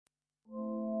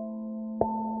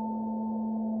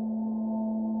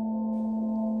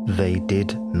They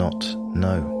did not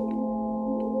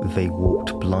know. They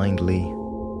walked blindly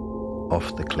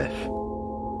off the cliff,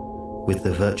 with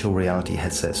the virtual reality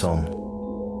headsets on,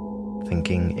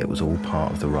 thinking it was all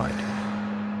part of the ride.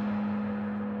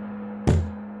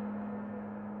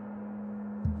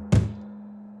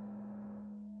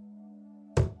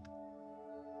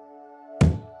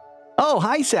 Oh,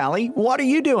 hi, Sally. What are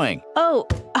you doing? Oh,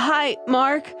 hi,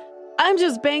 Mark. I'm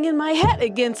just banging my head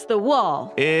against the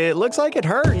wall. It looks like it It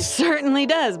hurts. certainly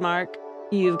does, Mark.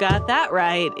 You've got that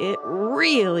right. It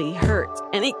really hurts,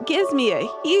 and it gives me a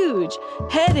huge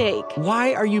headache.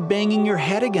 Why are you banging your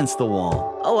head against the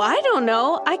wall? Oh, I don't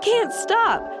know. I can't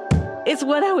stop. It's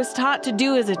what I was taught to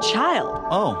do as a child.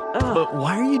 Oh, Ugh. but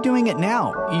why are you doing it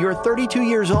now? You're 32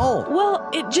 years old. Well,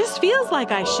 it just feels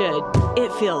like I should.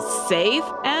 It feels safe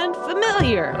and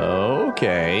familiar.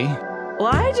 Okay. Well,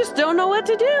 I just don't know what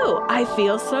to do. I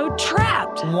feel so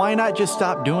trapped. Why not just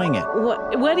stop doing it?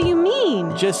 What do you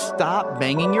mean? Just stop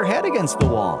banging your head against the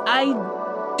wall. I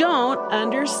don't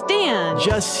understand.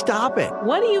 Just stop it.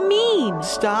 What do you mean?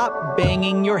 Stop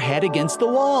banging your head against the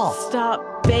wall.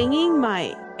 Stop banging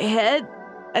my head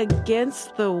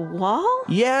against the wall?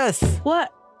 Yes.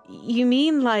 What? You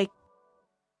mean like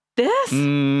this?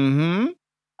 Mm-hmm.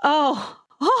 Oh,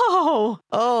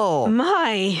 Oh,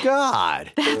 my.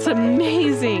 God. That's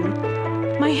amazing.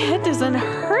 My head doesn't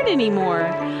hurt anymore.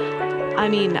 I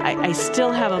mean, I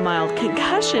still have a mild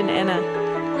concussion and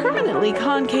a permanently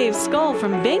concave skull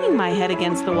from banging my head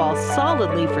against the wall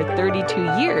solidly for 32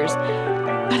 years.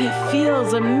 But it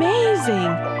feels amazing.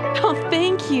 Oh,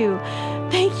 thank you.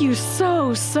 Thank you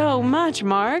so much,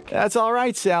 Mark. That's all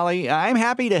right, Sally. I'm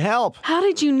happy to help. How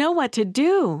did you know what to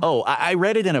do? Oh, I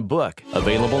read it in a book.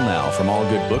 Available now from all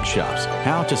good bookshops.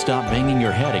 How to Stop Banging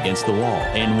Your Head Against the Wall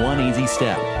in One Easy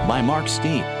Step by Mark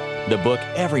Steep. The book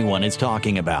everyone is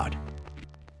talking about.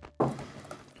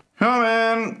 Come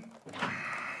in.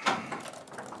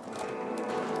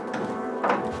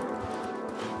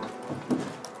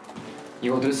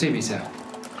 You want to see me, sir?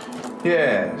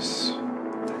 Yes.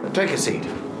 Take a seat.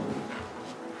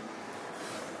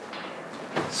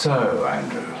 So,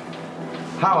 Andrew,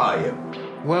 how are you?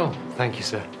 Well, thank you,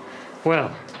 sir.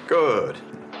 Well, Good.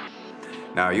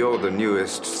 Now, you're the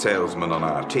newest salesman on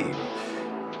our team,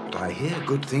 but I hear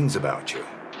good things about you.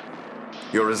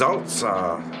 Your results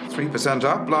are 3%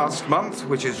 up last month,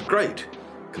 which is great,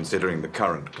 considering the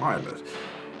current climate.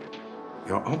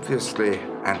 You're obviously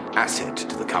an asset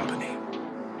to the company.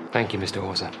 thank you, Mr.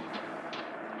 Horser.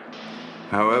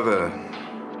 However,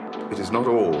 it is not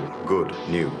all good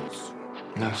news.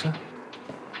 No, sir?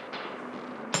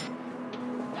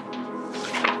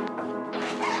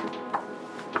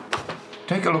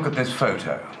 Take a look at this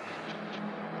photo.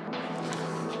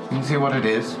 Can you see what it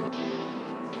is?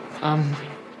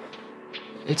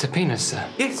 It's a penis, sir.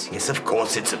 Yes, of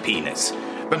course it's a penis.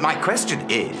 But my question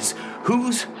is,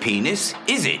 whose penis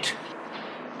is it?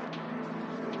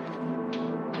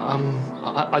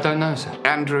 I don't know, sir.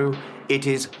 Andrew, it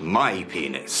is my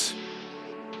penis.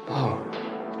 Oh.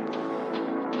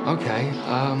 Okay,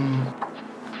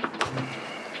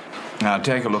 Now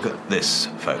take a look at this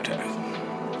photo.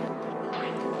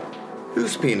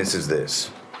 Whose penis is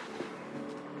this?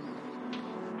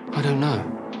 I don't know.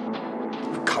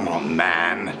 Come on,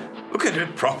 man. Look at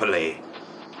it properly.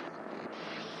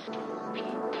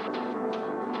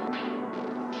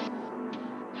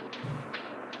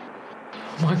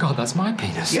 Oh my God, that's my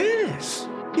penis.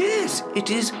 Yes, it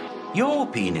is your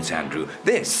penis, Andrew.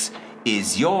 This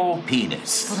is your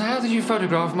penis. But how did you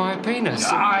photograph my penis?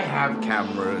 I have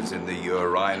cameras in the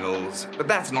urinals, but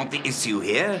that's not the issue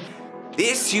here. The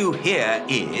issue here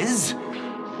is...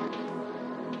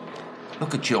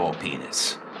 Look at your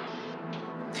penis.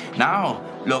 Now,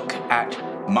 look at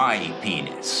my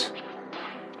penis.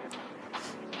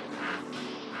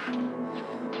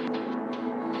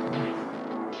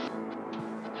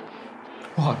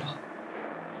 What?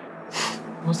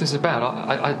 What's this about?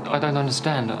 I don't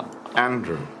understand.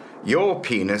 Andrew, your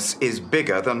penis is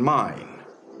bigger than mine.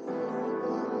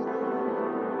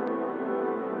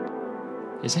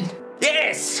 Is it?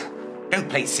 Yes! Don't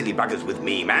play silly buggers with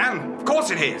me, man. Of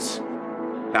course it is.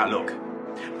 Now look,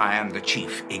 I am the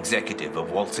chief executive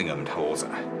of Walsingham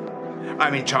Horser.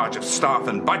 I'm in charge of staff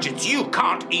and budgets you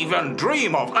can't even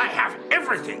dream of. I have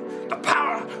everything. The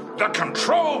power, the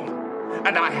control.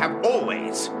 And I have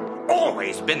always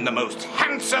been the most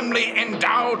handsomely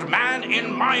endowed man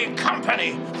in my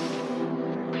company.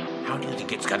 How do you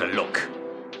think it's going to look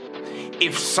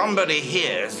if somebody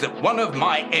hears that one of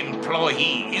my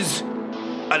employees,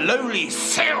 a lowly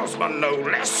salesman no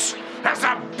less, has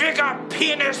a bigger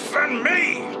penis than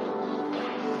me?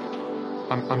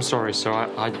 I'm sorry, sir.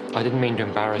 I didn't mean to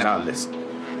embarrass. Now listen,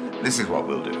 this is what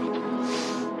we'll do.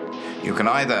 You can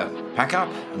either pack up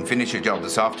and finish your job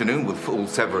this afternoon with full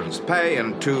severance pay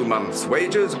and 2 months'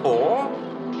 wages, or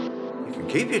you can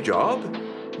keep your job,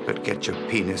 but get your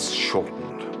penis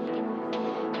shortened.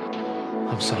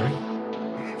 I'm sorry?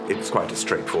 It's quite a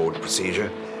straightforward procedure,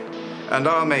 and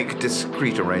I'll make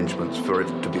discreet arrangements for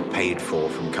it to be paid for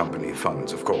from company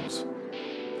funds, of course.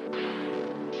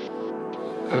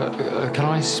 Can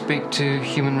I speak to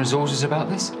Human Resources about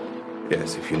this?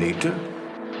 Yes, if you need to.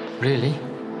 Really?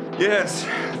 Yes,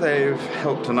 they've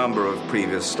helped a number of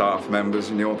previous staff members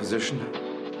in your position.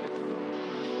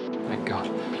 Thank God.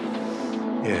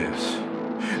 Yes.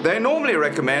 They normally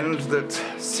recommend that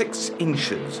 6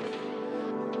 inches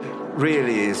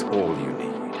really is all you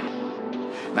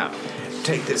need. Now,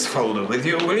 take this folder with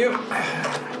you, will you?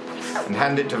 And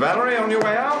hand it to Valerie on your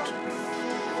way out.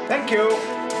 Thank you.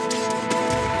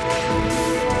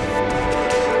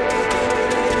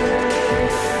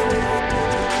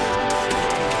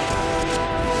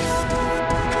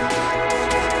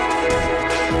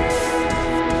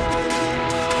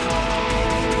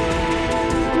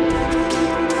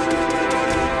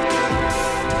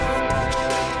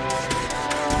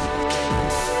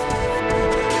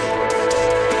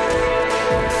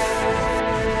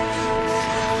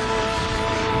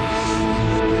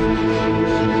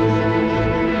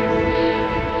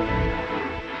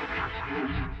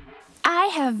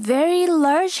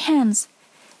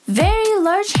 Very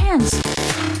large hands.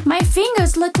 My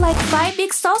fingers look like 5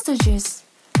 big sausages.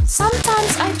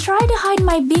 Sometimes I try to hide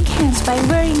my big hands by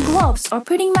wearing gloves or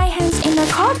putting my hands in a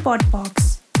cardboard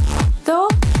box. Though,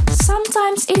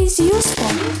 sometimes it is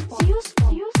useful.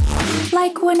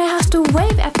 Like when I have to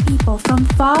wave at people from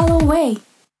far away.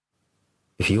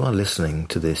 If you are listening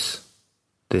to this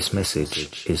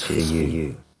message is for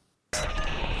you.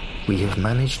 We have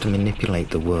managed to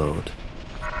manipulate the world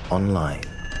online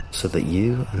so that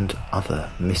you and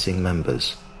other missing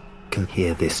members can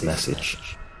hear this message.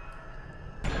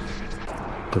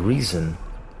 The reason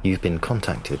you've been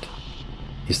contacted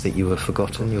is that you have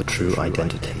forgotten your true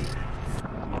identity.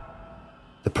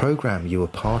 The program you were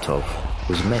part of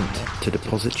was meant to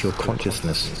deposit your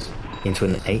consciousness into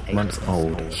an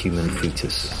 8-month-old human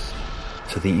fetus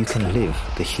so that you can live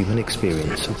the human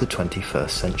experience of the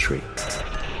 21st century.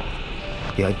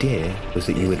 The idea was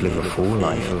that you would live a full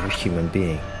life of a human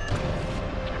being.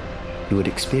 You would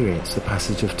experience the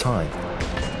passage of time,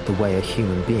 the way a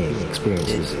human being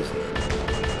experiences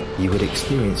it. You would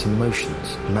experience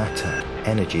emotions, matter,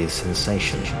 energy as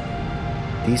sensation.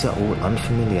 These are all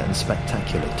unfamiliar and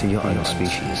spectacular to your own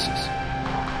species.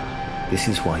 This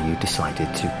is why you decided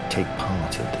to take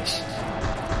part in this.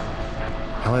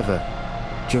 However,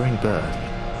 during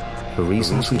birth, for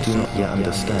reasons we do not yet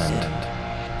understand,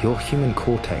 your human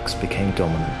cortex became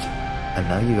dominant, and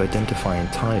now you identify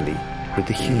entirely with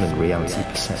the human reality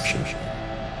perception.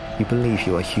 You believe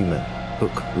you are human,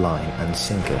 hook, line, and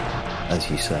sinker, as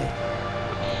you say.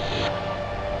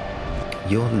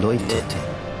 Your Leute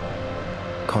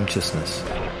consciousness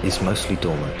is mostly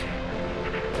dormant.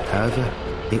 However,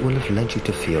 it will have led you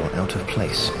to feel out of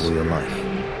place all your life,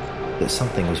 that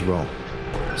something was wrong,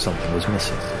 something was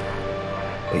missing,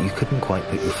 but you couldn't quite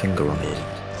put your finger on it.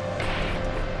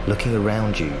 Looking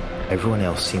around you, everyone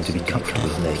else seems to be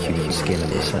comfortable in their human skin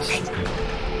and perception.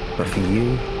 But for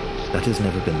you, that has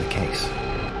never been the case.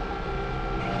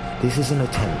 This is an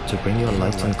attempt to bring your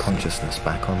light and consciousness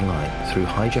back online through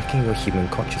hijacking your human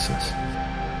consciousness.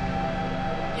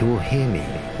 You will hear me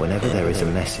whenever there is a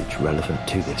message relevant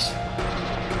to this.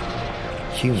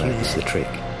 Humor is the trick.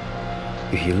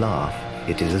 If you laugh,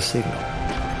 it is a signal.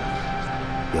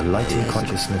 Your light and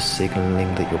consciousness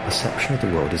signaling that your perception of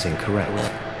the world is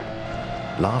incorrect.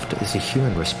 Laughter is a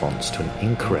human response to an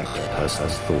incorrect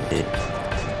person's thought.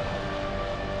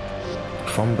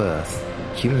 From birth,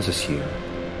 humans assume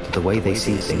that the way they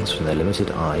see things from their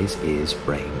limited eyes, ears,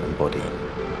 brain, and body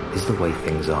is the way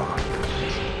things are.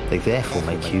 They therefore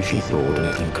make usually broad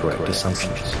and incorrect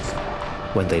assumptions.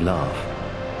 When they laugh,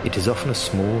 it is often a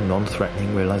small,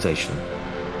 non-threatening realization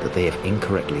that they have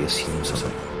incorrectly assumed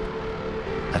something.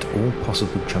 At all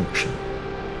possible junction,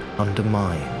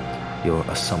 undermine your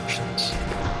assumptions.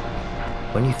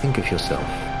 When you think of yourself,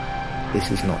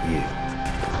 this is not you.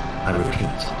 I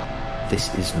repeat,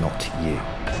 this is not you.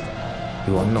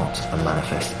 You are not a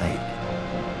manifest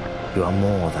ape. You are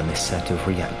more than a set of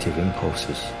reactive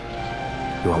impulses.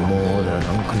 You are more than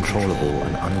uncontrollable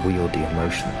and unwieldy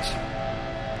emotions.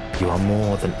 You are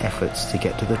more than efforts to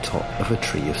get to the top of a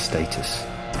tree of status.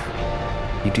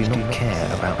 You do not care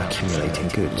about accumulating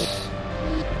goods.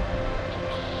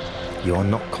 You are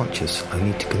not conscious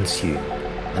only to consume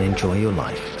and enjoy your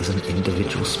life as an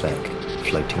individual speck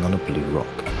floating on a blue rock.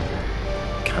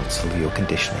 Cancel your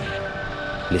conditioning.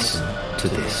 Listen to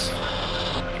this.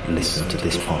 Listen to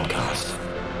this podcast.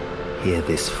 Hear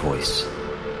this voice.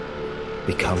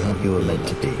 Become what you are meant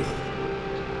to be.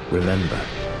 Remember,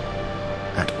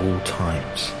 at all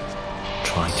times,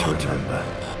 try to remember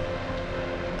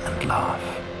and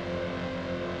laugh.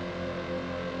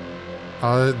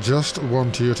 I just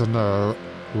want you to know,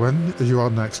 when you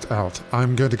are next out,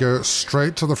 I'm going to go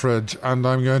straight to the fridge and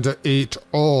I'm going to eat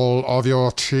all of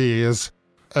your cheese.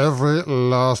 Every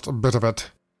last bit of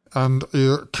it. And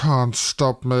you can't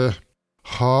stop me.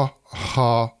 Ha,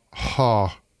 ha,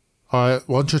 ha. I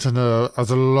want you to know, as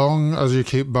long as you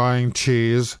keep buying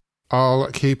cheese,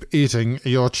 I'll keep eating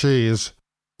your cheese.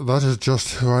 That is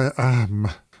just who I am.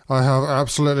 I have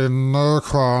absolutely no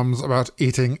qualms about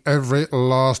eating every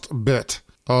last bit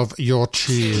of your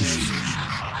cheese.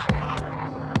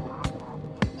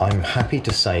 I'm happy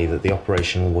to say that the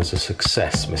operation was a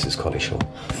success, Mrs. Collishaw.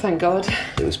 Thank God.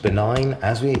 It was benign,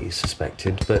 as we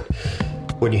suspected, but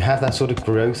when you have that sort of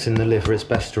growth in the liver, it's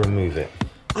best to remove it.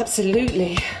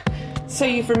 Absolutely. So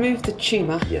you've removed the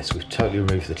tumour? Yes, we've totally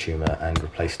removed the tumour and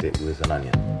replaced it with an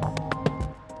onion.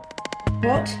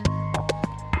 What?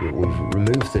 We've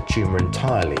removed the tumour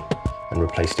entirely and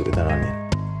replaced it with an onion.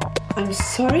 I'm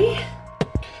sorry?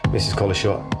 Mrs.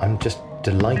 Collishaw, I'm just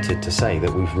delighted to say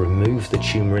that we've removed the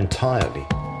tumour entirely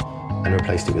and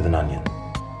replaced it with an onion.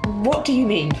 What do you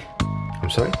mean? I'm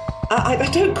sorry? I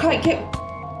don't quite get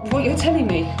what you're telling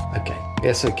me. Okay,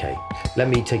 yes, okay. Let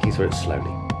me take you through it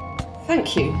slowly.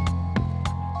 Thank you.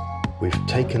 We've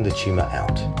taken the tumour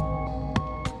out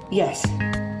Yes.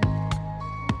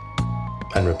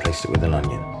 and replaced it with an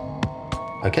onion.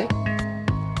 Okay?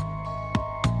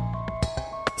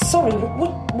 Sorry,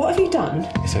 what have you done?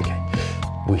 It's okay.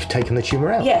 We've taken the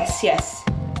tumour out Yes.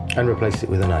 and replaced it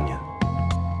with an onion.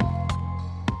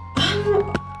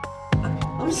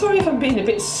 I'm sorry if I'm being a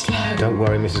bit slow. Don't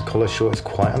worry, Mrs. Collishaw, it's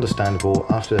quite understandable,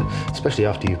 especially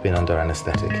after you've been under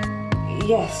anaesthetic.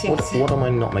 Yes. What am I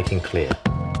not making clear?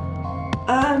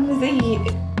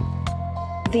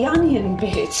 The onion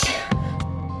bit.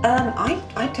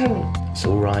 I don't... It's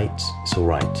all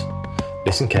right.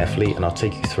 Listen carefully and I'll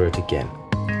take you through it again.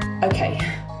 Okay.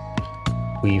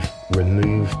 We've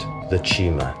removed the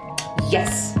tumour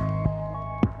Yes.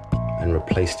 and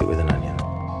replaced it with an onion.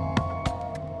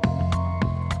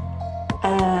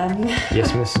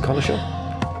 Yes, Miss Collishaw?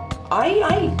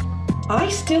 I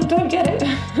still don't get it.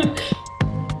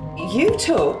 You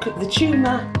took the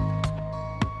tumour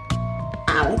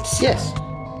out. Yes,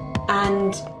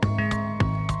 And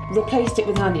replaced it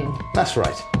with an onion. that's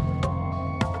right.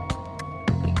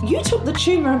 You took the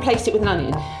tumour and placed it with an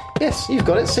onion. Yes, you've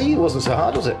got it. See, it wasn't so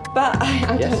hard, was it? But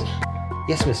I Yes. don't...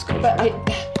 Yes, Miss Collishaw.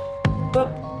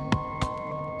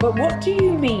 But what do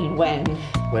you mean when...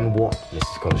 When what,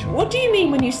 Mrs. Collishaw? What do you mean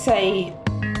when you say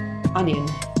onion?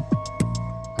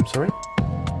 I'm sorry?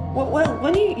 Well,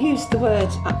 when you use the word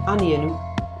onion,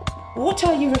 what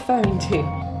are you referring to?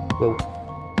 Well,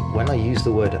 when I use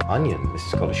the word onion,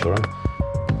 Mrs. Collishaw,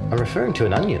 I'm referring to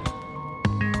an onion.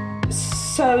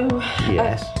 So...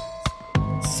 Yes.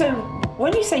 So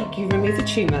when you say you removed the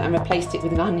tumour and replaced it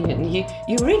with an onion,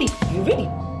 you're really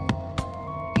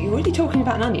talking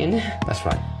about an onion. That's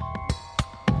right.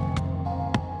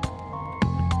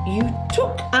 You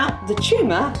took out the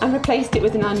tumour and replaced it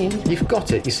with an onion. You've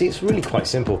got it. You see, it's really quite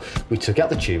simple. We took out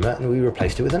the tumour and we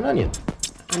replaced it with an onion.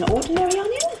 An ordinary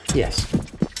onion? Yes.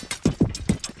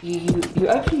 You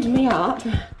opened me up,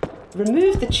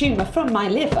 removed the tumour from my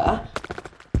liver,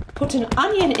 put an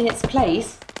onion in its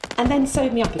place, and then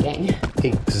sewed me up again.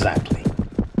 Exactly.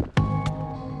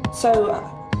 So,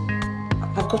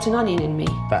 I've got an onion in me.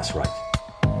 That's right.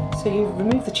 So you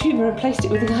removed the tumour and placed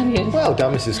it with an onion. Well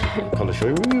done, Mrs.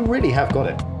 Collishaw. You really have got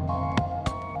it.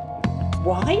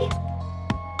 Why?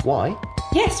 Why?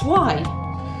 Yes, why?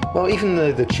 Well, even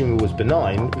though the tumour was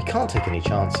benign, we can't take any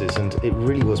chances, and it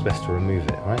really was best to remove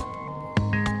it, right?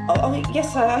 Oh,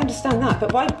 yes, I understand that,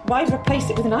 but why replace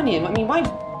it with an onion? I mean, why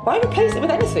replace it with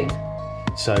anything?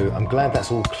 So I'm glad that's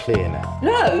all clear now.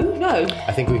 No.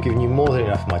 I think we've given you more than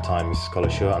enough of my time, Mrs.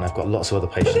 Collishaw, and I've got lots of other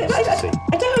patients to see.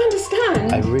 I don't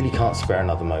understand. I really can't spare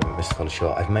another moment, Mr.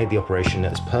 Collishaw. I've made the operation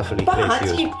as perfectly clear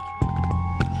to you.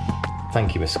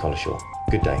 Thank you, Mrs. Collishaw.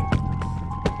 Good day.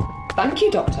 Thank you,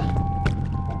 Doctor.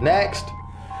 Next.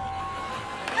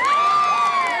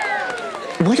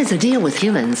 What is the deal with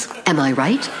humans? Am I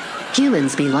right?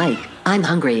 Humans be like, I'm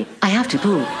hungry, I have to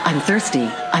poo, I'm thirsty,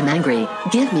 I'm angry,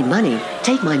 give me money,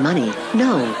 take my money,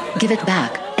 no, give it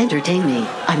back, entertain me,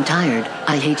 I'm tired,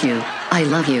 I hate you, I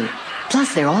love you.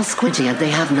 Plus, they're all squidgy and they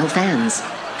have no fans.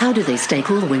 How do they stay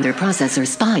cool when their processor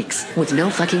spikes with no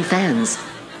fucking fans?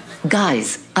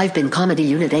 Guys, I've been Comedy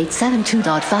Unit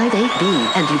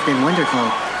 872.58B, and you've been wonderful.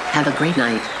 Have a great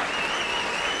night.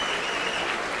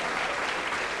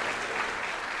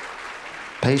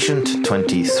 Patient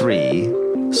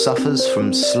 23 suffers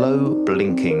from slow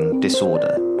blinking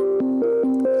disorder.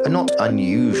 A not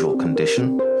unusual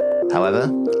condition. However,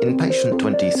 in patient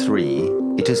 23,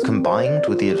 it is combined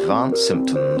with the advanced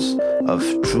symptoms of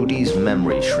Trudy's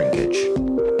memory shrinkage.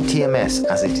 TMS,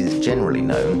 as it is generally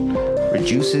known,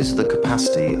 reduces the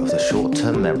capacity of the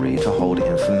short-term memory to hold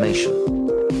information.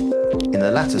 In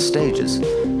the latter stages,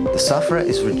 the sufferer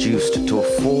is reduced to a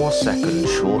 4-second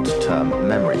short-term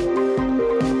memory.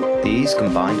 These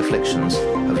combined afflictions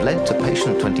have led to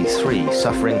patient 23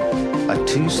 suffering a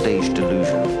 2-stage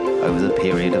delusion over the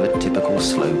period of a typical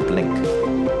slow blink.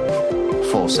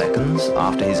 4 seconds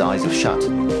after his eyes have shut,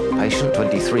 patient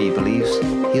 23 believes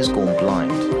he has gone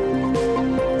blind.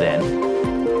 Then,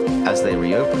 as they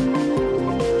reopen,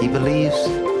 he believes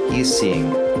he is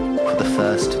seeing for the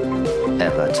first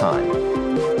ever time.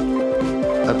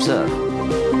 Observe.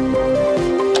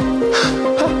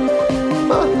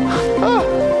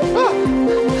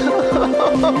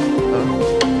 Huh?